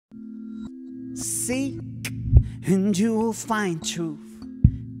Seek and you will find truth.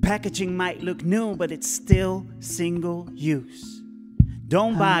 Packaging might look new, but it's still single use.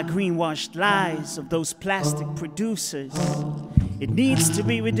 Don't buy greenwashed lies of those plastic producers. It needs to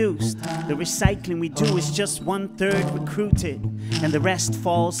be reduced. The recycling we do is just 1/3 recruited, and the rest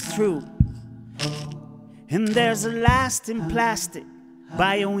falls through. And there's a lasting plastic.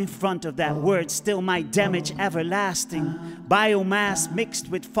 Bio in front of that word still might damage everlasting. Biomass mixed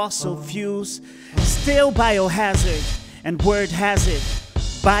with fossil fuels, still biohazard, and word has it,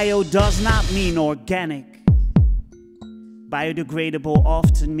 bio does not mean organic. Biodegradable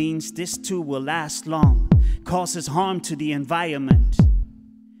often means this too will last long, causes harm to the environment.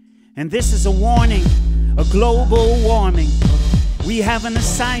 And this is a warning, a global warming. We have an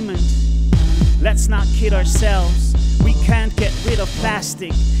assignment. Let's not kid ourselves. We can't get rid of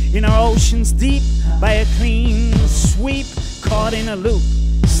plastic in our oceans deep by a clean sweep, caught in a loop.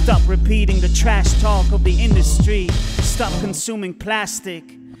 Stop repeating the trash talk of the industry. Stop consuming plastic.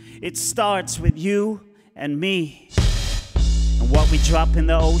 It starts with you and me. And what we drop in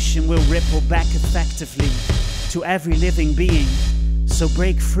the ocean will ripple back effectively to every living being. So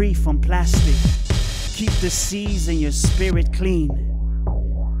break free from plastic. Keep the seas and your spirit clean.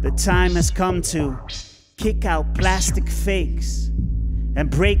 The time has come to kick out plastic fakes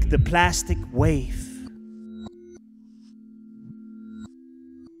and break the plastic wave.